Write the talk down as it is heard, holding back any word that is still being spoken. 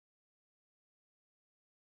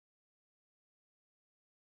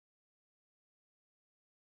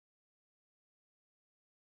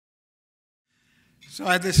So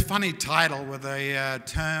I had this funny title with a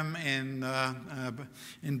term in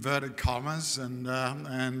inverted commas, and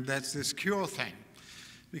that's this cure thing.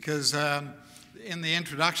 Because in the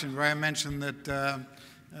introduction where I mentioned that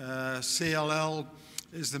CLL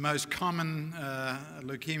is the most common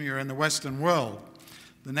leukemia in the Western world,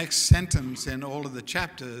 the next sentence in all of the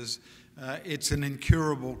chapters, it's an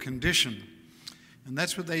incurable condition. And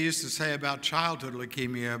that's what they used to say about childhood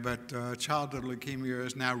leukemia, but childhood leukemia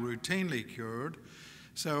is now routinely cured.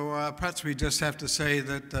 So perhaps we just have to say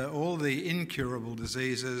that all the incurable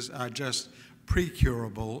diseases are just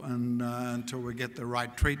pre-curable and, until we get the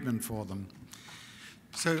right treatment for them.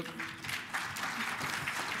 So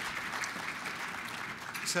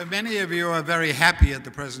many of you are very happy at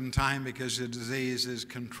the present time because your disease is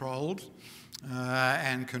controlled,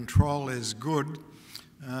 and control is good.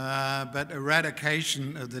 But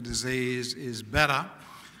eradication of the disease is better,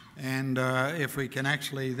 and if we can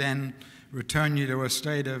actually then return you to a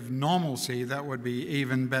state of normalcy, that would be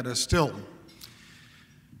even better still.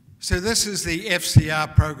 So this is the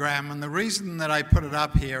FCR program, and the reason that I put it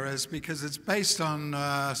up here is because it's based on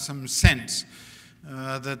some sense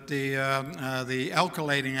that the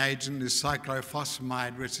alkylating agent is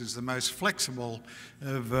cyclophosphamide, which is the most flexible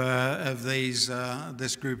of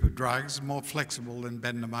this group of drugs, more flexible than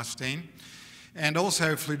bendamustine. And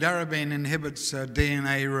also fludarabine inhibits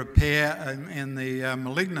DNA repair in the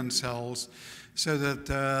malignant cells so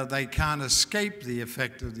that they can't escape the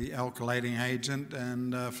effect of the alkylating agent,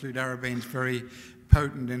 and fludarabine is very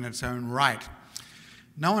potent in its own right.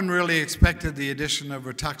 No one really expected the addition of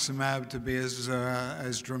rituximab to be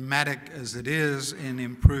as dramatic as it is in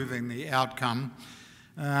improving the outcome.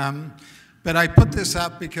 But I put this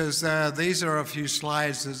up because these are a few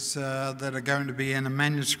slides that are going to be in a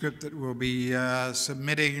manuscript that we'll be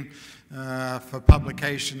submitting for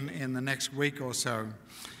publication in the next week or so.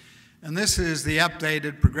 And this is the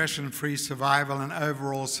updated progression-free survival and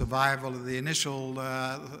overall survival of the initial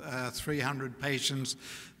 300 patients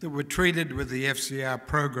that were treated with the FCR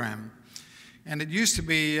program. And it used to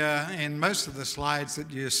be, in most of the slides that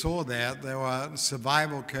you saw there were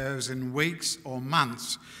survival curves in weeks or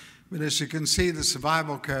months. But as you can see, the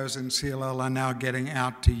survival curves in CLL are now getting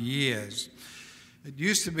out to years. It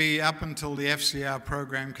used to be up until the FCR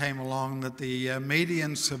program came along that the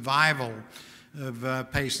median survival of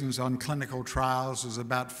patients on clinical trials was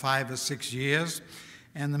about 5 or 6 years.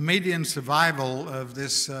 And the median survival of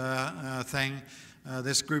this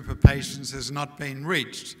this group of patients has not been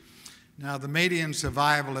reached. Now, the median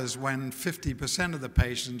survival is when 50% of the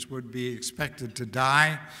patients would be expected to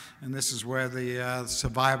die, and this is where the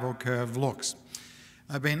survival curve looks.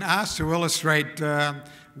 I've been asked to illustrate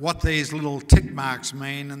what these little tick marks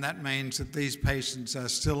mean, and that means that these patients are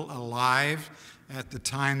still alive at the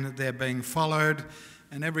time that they're being followed,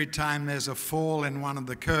 and every time there's a fall in one of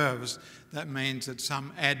the curves, that means that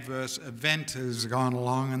some adverse event has gone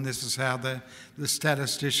along, and this is how the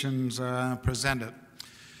statisticians present it.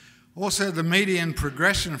 Also, the median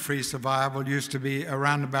progression-free survival used to be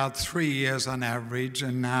around about 3 years on average,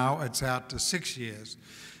 and now it's out to 6 years.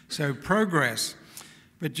 So progress.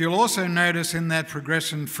 But you'll also notice in that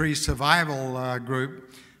progression-free survival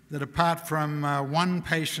group that apart from one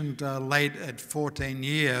patient late at 14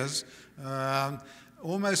 years,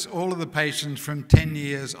 almost all of the patients from 10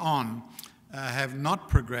 years on have not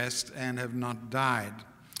progressed and have not died.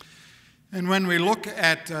 And when we look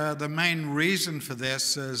at the main reason for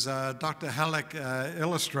this, as Dr. Halleck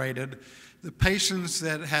illustrated, the patients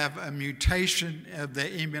that have a mutation of the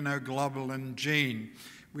immunoglobulin gene,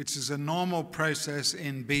 which is a normal process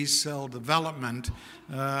in B cell development,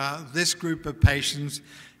 this group of patients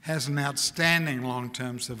has an outstanding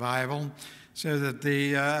long-term survival, so that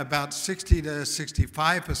about 60 to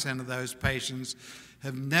 65% of those patients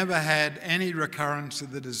have never had any recurrence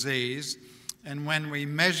of the disease. And when we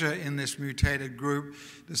measure in this mutated group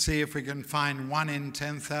to see if we can find 1 in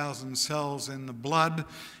 10,000 cells in the blood,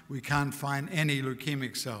 we can't find any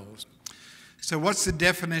leukemic cells. So what's the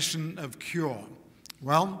definition of cure?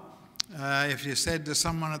 Well, if you said to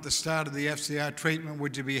someone at the start of the FCR treatment,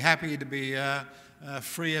 would you be happy to be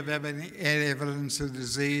free of evidence of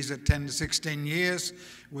disease at 10 to 16 years,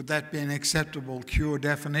 would that be an acceptable cure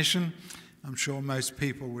definition? I'm sure most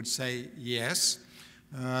people would say yes.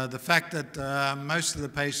 The fact that most of the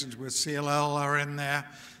patients with CLL are in their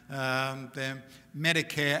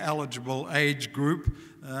Medicare-eligible age group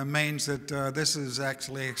means that this has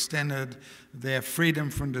actually extended their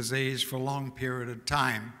freedom from disease for a long period of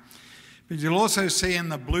time. But you'll also see in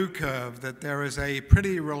the blue curve that there is a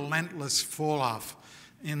pretty relentless fall-off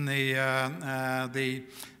in the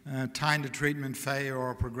time to treatment failure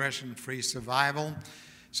or progression-free survival.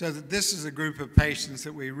 So that this is a group of patients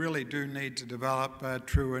that we really do need to develop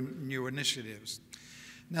true and new initiatives.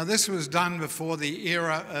 Now, this was done before the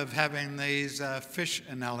era of having these FISH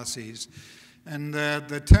analyses. And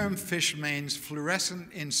the term FISH means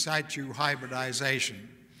fluorescent in situ hybridization.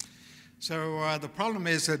 So the problem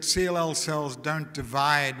is that CLL cells don't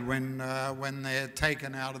divide when they're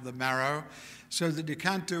taken out of the marrow, so that you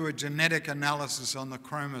can't do a genetic analysis on the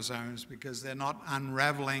chromosomes because they're not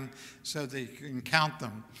unraveling so that you can count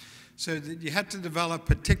them. So that you had to develop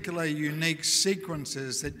particular unique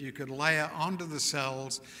sequences that you could layer onto the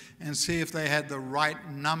cells and see if they had the right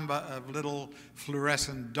number of little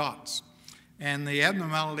fluorescent dots. And the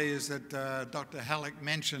abnormalities that Dr. Halleck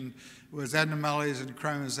mentioned was abnormalities in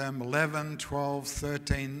chromosome 11, 12,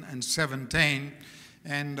 13, and 17,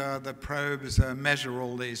 and the probes measure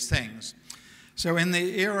all these things. So in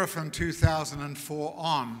the era from 2004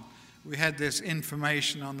 on, we had this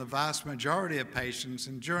information on the vast majority of patients,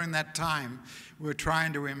 and during that time, we were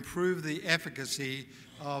trying to improve the efficacy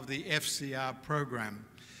of the FCR program.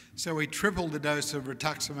 So we tripled the dose of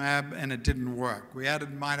rituximab, and it didn't work. We added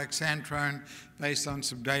mitoxantrone based on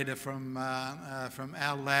some data from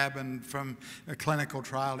our lab and from a clinical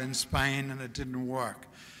trial in Spain, and it didn't work.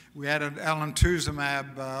 We added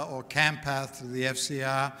alemtuzumab or Campath to the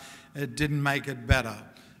FCR. It didn't make it better.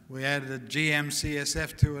 We added a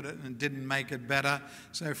GM-CSF to it, and it didn't make it better.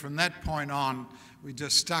 So from that point on, we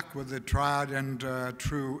just stuck with the tried and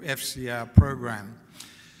true FCR program.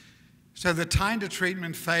 So the time to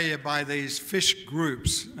treatment failure by these FISH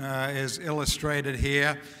groups is illustrated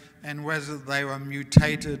here, and whether they were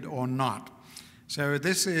mutated or not. So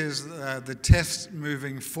this is the test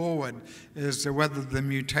moving forward as to whether the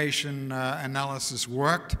mutation analysis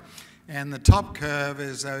worked. And the top curve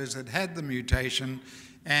is those that had the mutation.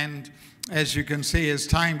 And as you can see, as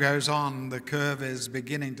time goes on, the curve is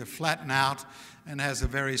beginning to flatten out and has a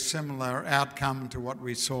very similar outcome to what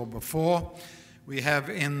we saw before. We have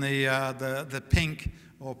in the pink,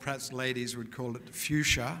 or perhaps ladies would call it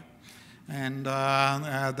fuchsia, and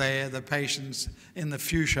the patients in the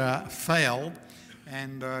fuchsia failed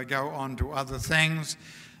and go on to other things.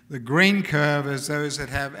 The green curve is those that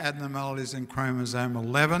have abnormalities in chromosome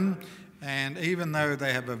 11, and even though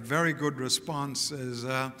they have a very good response, as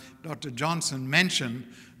Dr. Johnson mentioned,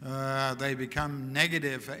 they become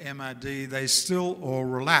negative for MRD, they still all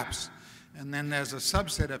relapse. And then there's a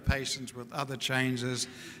subset of patients with other changes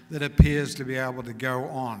that appears to be able to go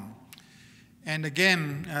on. And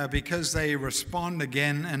again, because they respond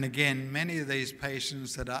again and again, many of these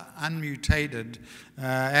patients that are unmutated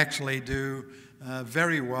actually do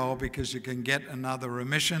very well because you can get another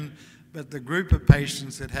remission. But the group of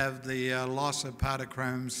patients that have the loss of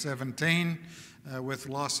partochrome 17 with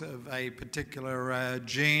loss of a particular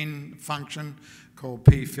gene function called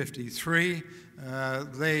P53,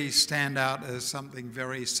 they stand out as something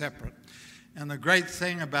very separate. And the great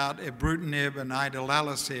thing about ibrutinib and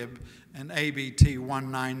idelalisib and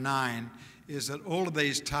ABT199 is that all of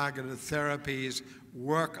these targeted therapies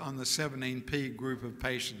work on the 17P group of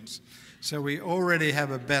patients. So we already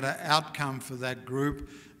have a better outcome for that group,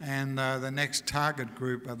 and the next target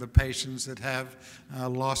group are the patients that have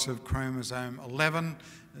loss of chromosome 11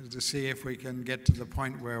 to see if we can get to the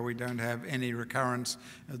point where we don't have any recurrence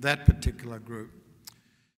of that particular group.